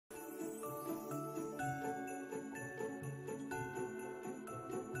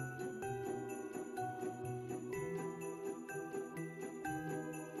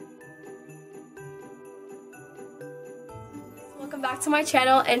welcome back to my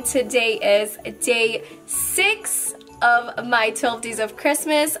channel, and today is day 6 of my 12 days of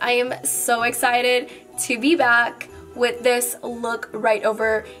Christmas. I am so excited to be back with this look right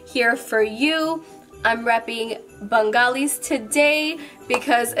over here for you. I'm repping Bengalis today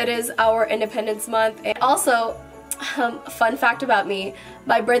because it is our Independence Month. And also, fun fact about me,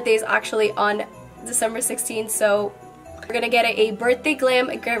 my birthday is actually on December 16th, so we're gonna get a birthday glam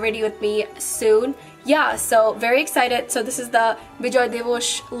get ready with me soon. Yeah, so very excited. So this is the Bijoy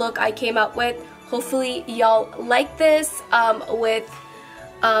Dibosh look I came out with. Hopefully y'all like this with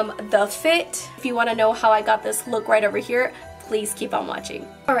the fit. If you want to know how I got this look right over here, please keep on watching.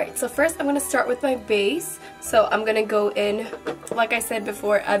 Alright, so first I'm going to start with my base. So I'm going to go in, like I said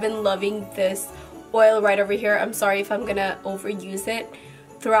before, I've been loving this oil right over here. I'm sorry if I'm going to overuse it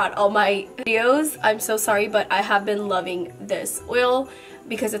throughout all my videos. I'm so sorry, but I have been loving this oil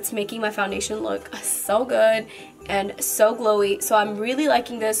because it's making my foundation look so good and so glowy. So I'm really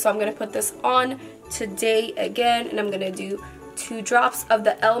liking this, so I'm going to put this on today again, and I'm going to do 2 drops of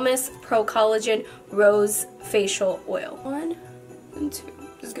the Elmis Pro Collagen Rose Facial Oil. 1 and 2.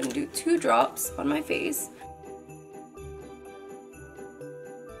 Just going to do 2 drops on my face.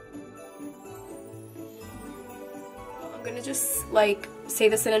 I'm going to just like say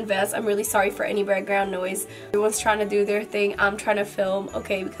this in advance. I'm really sorry for any background noise. Everyone's trying to do their thing. I'm trying to film,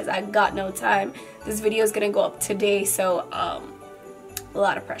 okay, because I got no time. This video is going to go up today, so a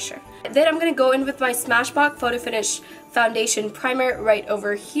lot of pressure. Then I'm going to go in with my Smashbox Photo Finish Foundation Primer right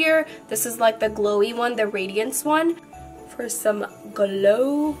over here. This is like the glowy one, the Radiance one, for some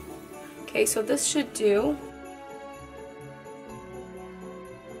glow. Okay, so this should do.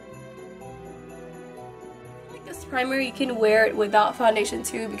 This primer, you can wear it without foundation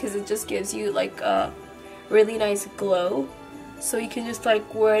too, because it just gives you like a really nice glow. So you can just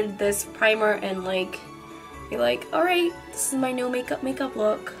like wear this primer and like be like, alright, this is my no makeup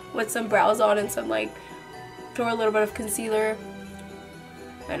look, with some brows on and some like, throw a little bit of concealer.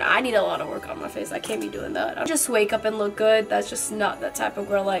 And I need a lot of work on my face. I can't be doing that. I just wake up and look good. That's just not that type of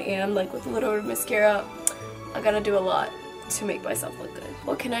girl I am. Like with a little bit of mascara, I gotta do a lot to make myself look good.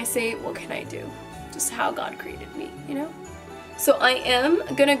 What can I say? What can I do? Just how God created me, you know? So I am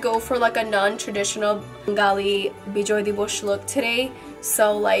gonna go for like a non-traditional Bengali Bijoy Dibosh look today.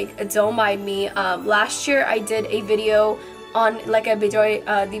 So like, don't mind me. Last year I did a video on like a Bijoy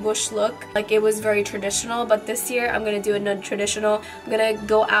Dibosh look. Like it was very traditional, but this year I'm gonna do a non-traditional. I'm gonna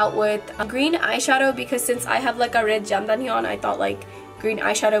go out with green eyeshadow because since I have like a red jamdani on, I thought like green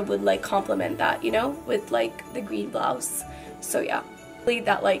eyeshadow would like complement that, you know, with like the green blouse. So yeah, hopefully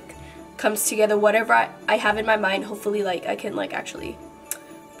that like comes together. Whatever I have in my mind, hopefully like I can like actually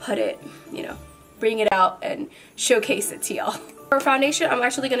put it, you know, bring it out and showcase it to y'all. For foundation, I'm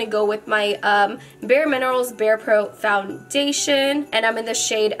actually going to go with my Bare Minerals Bare Pro Foundation, and I'm in the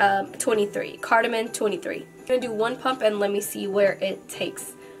shade 23, Cardamom 23. I'm going to do 1 pump and let me see where it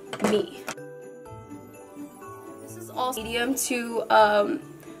takes me. This is also medium to,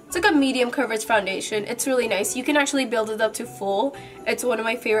 it's like a medium coverage foundation. It's really nice. You can actually build it up to full. It's one of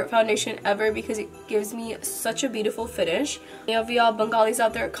my favorite foundation ever because it gives me such a beautiful finish. Any of y'all Bengalis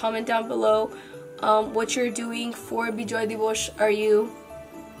out there, comment down below what you're doing for Bijoy Dibosh.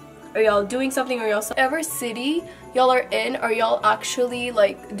 Are y'all doing something, or y'all whatever city y'all are in, are y'all actually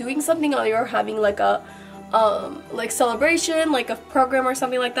like doing something, or you're having like a like celebration, like a program or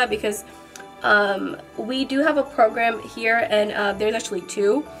something like that? Because we do have a program here, and there's actually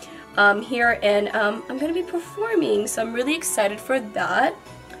 2 here, and I'm gonna be performing, so I'm really excited for that.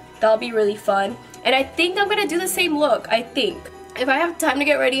 That'll be really fun. And I think I'm gonna do the same look. I think if I have time to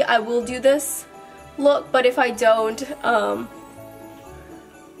get ready, I will do this look, but if I don't, I'll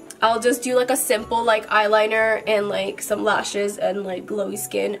just do like a simple like eyeliner and like some lashes and like glowy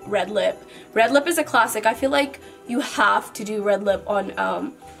skin. Red lip is a classic. I feel like you have to do red lip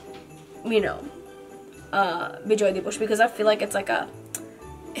on you know, Bijoy Dibosh, because I feel like it's like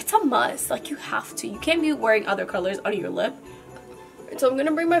it's a must. Like you have to. You can't be wearing other colors on your lip. So I'm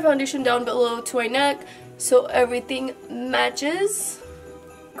gonna bring my foundation down below to my neck so everything matches.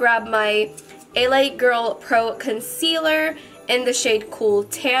 Grab my LA Girl Pro Concealer in the shade Cool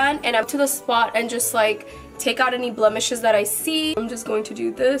Tan, and up to the spot and just like take out any blemishes that I see. I'm just going to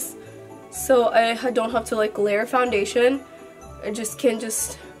do this so I don't have to like layer foundation. I just can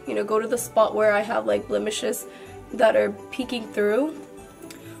just, you know, go to the spot where I have like blemishes that are peeking through.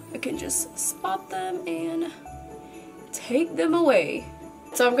 I can just spot them and take them away.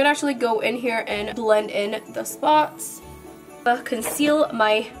 So I'm gonna actually go in here and blend in the spots. Conceal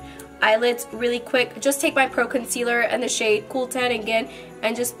my eyelids really quick. Just take my Pro Concealer and the shade Cool Tan again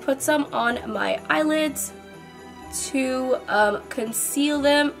and just put some on my eyelids. to conceal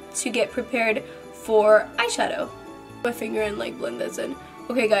them to get prepared for eyeshadow. My finger and like blend this in.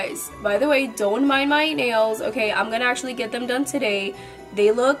 Okay guys, by the way, don't mind my nails. Okay, I'm gonna actually get them done today.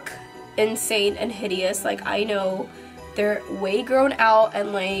 They look insane and hideous. Like, I know they're way grown out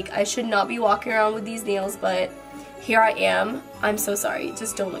and like I should not be walking around with these nails, but here I am. I'm so sorry.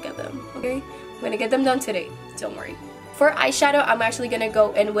 Just don't look at them, okay? I'm gonna get them done today. Don't worry. For eyeshadow, I'm actually gonna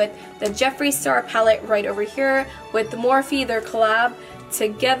go in with the Jeffree Star palette right over here with the Morphe, their collab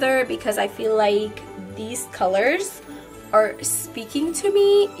together, because I feel like these colors are speaking to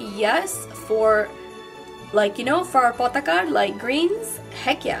me. Yes, for like, you know, for our potaka, like greens,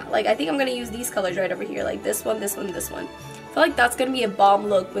 heck yeah. Like, I think I'm gonna use these colors right over here, like this one, this one, this one. I feel like that's gonna be a bomb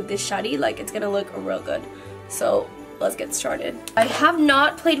look with this shady. Like, it's gonna look real good. So let's get started. I have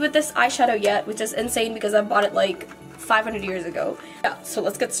not played with this eyeshadow yet, which is insane because I bought it like 500 years ago. Yeah, so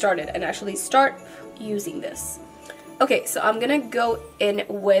let's get started and actually start using this. Okay, so I'm gonna go in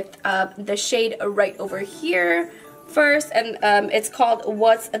with the shade right over here first, and it's called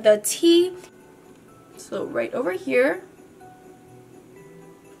What's the Tea. So right over here,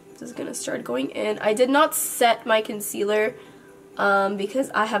 just gonna start going in. I did not set my concealer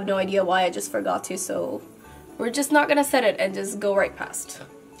because I have no idea why. I just forgot to, so we're just not gonna set it and just go right past.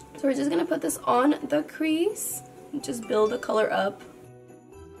 So we're just gonna put this on the crease and just build the color up.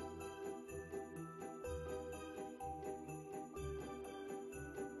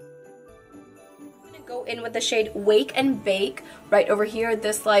 Go in with the shade Wake and Bake right over here,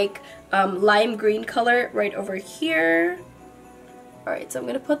 this like lime green color right over here. Alright, so I'm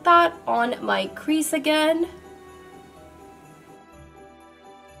gonna put that on my crease again.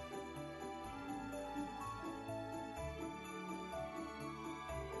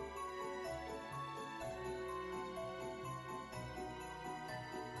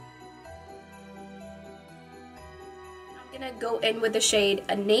 I'm gonna go in with the shade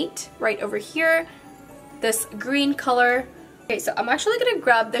Innate right over here, this green color. Okay, so I'm actually gonna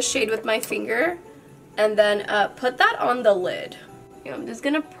grab this shade with my finger and then put that on the lid. Okay, I'm just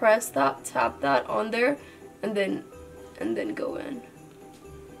gonna press that, tap that on there, and then go in.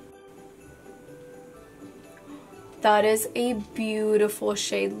 That is a beautiful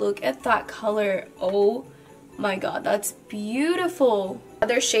shade. Look at that color. Oh my god, that's beautiful.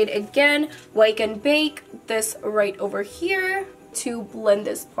 Other shade again, Wake and Bake, this right over here to blend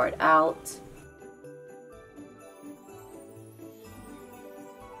this part out.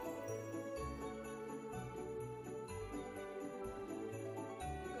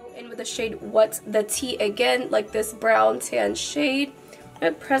 In with the shade What's the Tea again, like this brown tan shade. I'm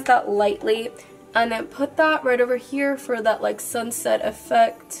gonna press that lightly and then put that right over here for that like sunset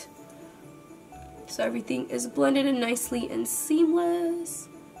effect, so everything is blended in nicely and seamless.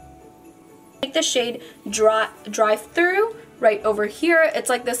 Take the shade Drive Through right over here. It's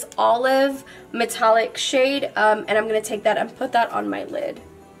like this olive metallic shade, and I'm gonna take that and put that on my lid.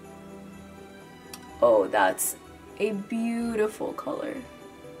 Oh, that's a beautiful color.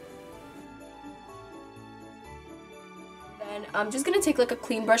 And I'm just gonna take like a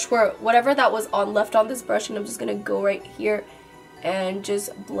clean brush where whatever that was on left on this brush, and I'm just gonna go right here and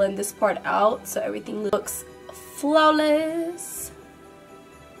just blend this part out so everything looks flawless.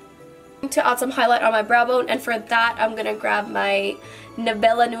 To add some highlight on my brow bone, and for that I'm gonna grab my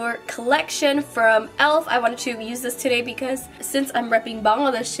Nabela Noor collection from e.l.f. I wanted to use this today because since I'm repping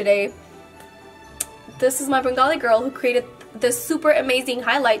Bangladesh today, this is my Bengali girl who created this super amazing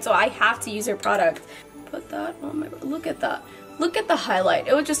highlight, so I have to use her product. Put that on my, look at that. Look at the highlight.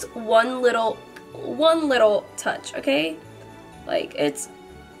 It was just one little touch, okay? Like, it's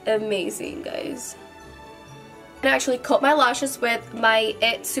amazing, guys. And I actually coat my lashes with my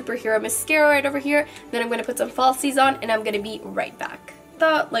It Superhero Mascara right over here. Then I'm going to put some falsies on, and I'm going to be right back.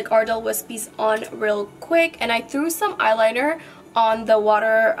 The, like, Ardell Wispies on real quick, and I threw some eyeliner on the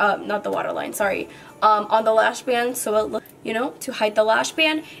water, not the waterline, sorry, on the lash band, so it looked, you know, to hide the lash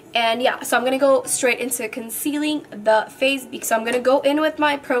band. And yeah, so I'm gonna go straight into concealing the face, because I'm gonna go in with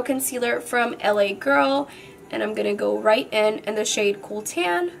my Pro Concealer from LA Girl, and I'm gonna go right in the shade Cool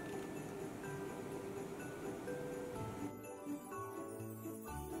Tan.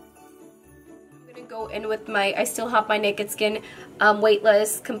 I'm gonna go in with my, I still have my Naked Skin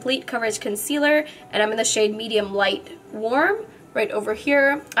Weightless Complete Coverage Concealer, and I'm in the shade Medium Light Warm right over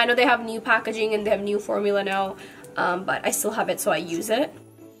here. I know they have new packaging and they have new formula now, but I still have it, so I use it.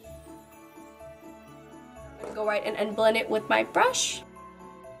 I'm gonna go right in and blend it with my brush.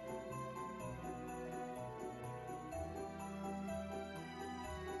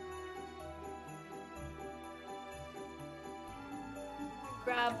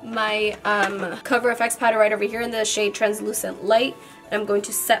 Grab my Cover FX powder right over here in the shade Translucent Light, and I'm going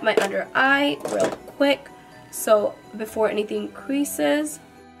to set my under eye real quick so before anything creases.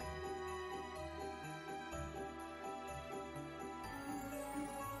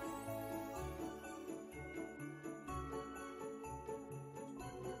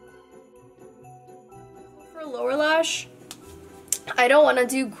 For lower lash, I don't want to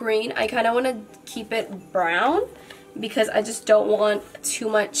do green. I kind of want to keep it brown because I just don't want too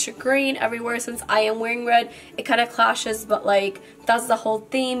much green everywhere. Since I am wearing red, it kind of clashes, but like that's the whole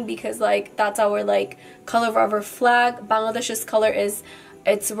theme because like that's our like color of our flag. Bangladesh's color is,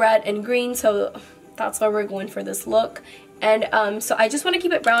 it's red and green, so that's why we're going for this look. And so I just want to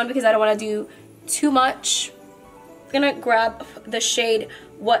keep it brown because I don't want to do too much. I'm gonna grab the shade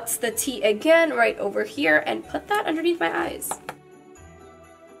What's the Tea again right over here and put that underneath my eyes.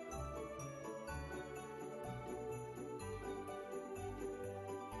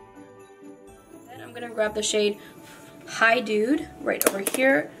 Then I'm gonna grab the shade Hi Dude right over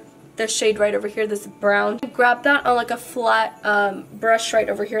here. This shade right over here, this brown. Grab that on like a flat brush right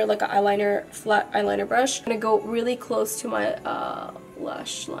over here, like an eyeliner, flat eyeliner brush. I'm gonna go really close to my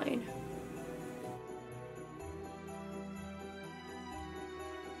lash line.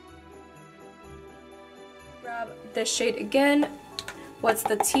 Grab this shade again, What's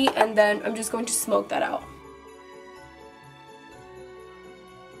the Tea, and then I'm just going to smoke that out.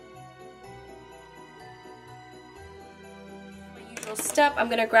 My usual step, I'm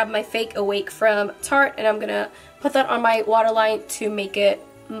gonna grab my Fake Awake from Tarte, and I'm gonna put that on my waterline to make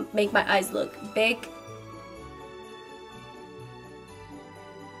my eyes look big.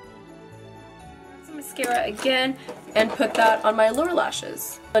 Some mascara again, and put that on my lower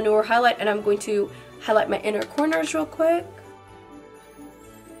lashes. A newer highlight, and I'm going to highlight my inner corners real quick.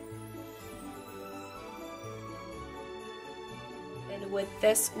 And with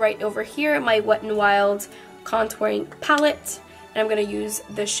this right over here, my Wet n Wild contouring palette, and I'm going to use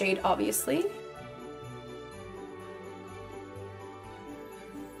this shade obviously.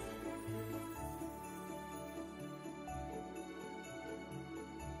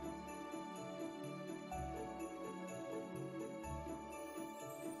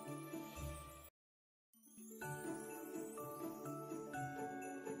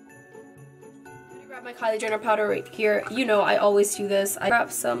 Grab my Kylie Jenner powder right here. You know I always do this. I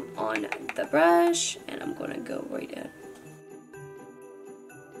grab some on the brush and I'm gonna go right in.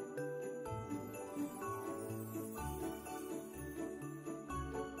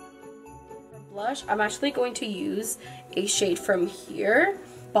 For blush, I'm actually going to use a shade from here.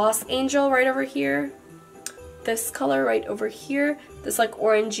 Boss Angel right over here. This color right over here. This like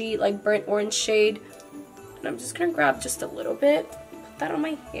orangey, like burnt orange shade. And I'm just gonna grab just a little bit. Put that on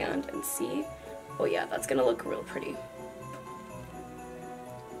my hand and see. Oh yeah, that's gonna look real pretty.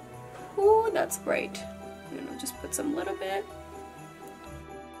 Ooh, that's bright. I'm gonna just put some little bit.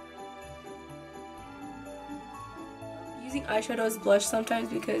 Using eyeshadow as blush sometimes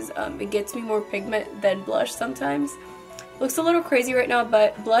because it gets me more pigment than blush sometimes. Looks a little crazy right now,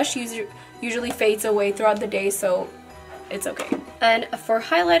 but blush usually fades away throughout the day, so it's okay. And for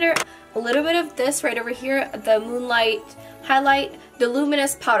highlighter, a little bit of this right over here, the Moonlight Highlight, the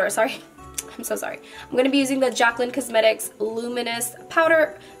Luminous Powder, sorry. I'm so sorry. I'm going to be using the Jaclyn Cosmetics Luminous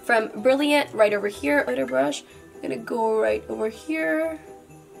Powder from Brilliant right over here. Glitter brush. I'm going to go right over here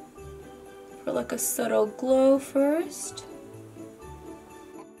for like a subtle glow first.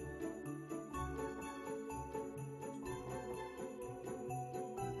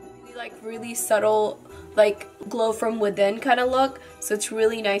 Really subtle, like glow from within kind of look, so it's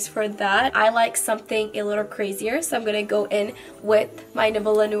really nice for that. I like something a little crazier, so I'm gonna go in with my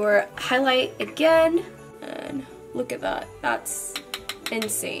Nivea Noir highlight again, and look at that, that's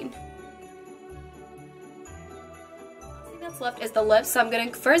insane. The last thing that's left is the lips, so I'm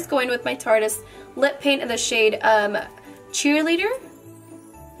gonna first go in with my Tarte lip paint in the shade Cheerleader.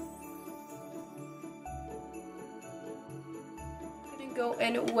 Go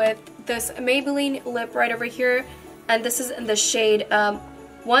in with this Maybelline lip right over here, and this is in the shade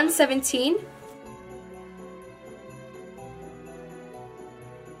 117.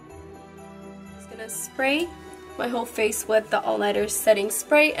 Just gonna spray my whole face with the All Nighter setting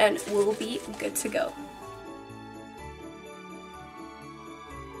spray and we'll be good to go.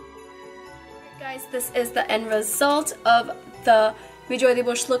 Alright guys, this is the end result of the Bijoy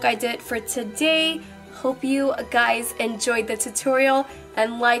Dibosh look I did for today. Hope you guys enjoyed the tutorial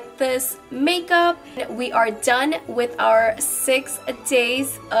and like this makeup. We are done with our 6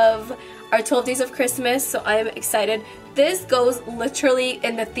 days of our 12 days of Christmas, so I'm excited. This goes literally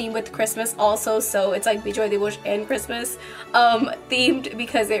in the theme with Christmas also, so it's like Bijoy, Dibosh, and Christmas themed,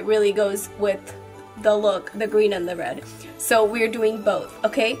 because it really goes with the look, the green and the red. So we're doing both,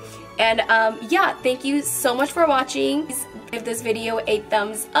 okay? And yeah, thank you so much for watching. Please give this video a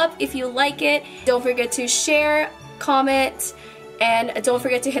thumbs up if you like it. Don't forget to share, comment, and don't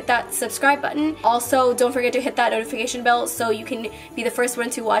forget to hit that subscribe button. Also, don't forget to hit that notification bell so you can be the first one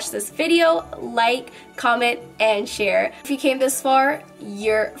to watch this video. Like, comment, and share. If you came this far,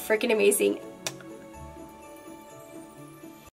 you're freaking amazing.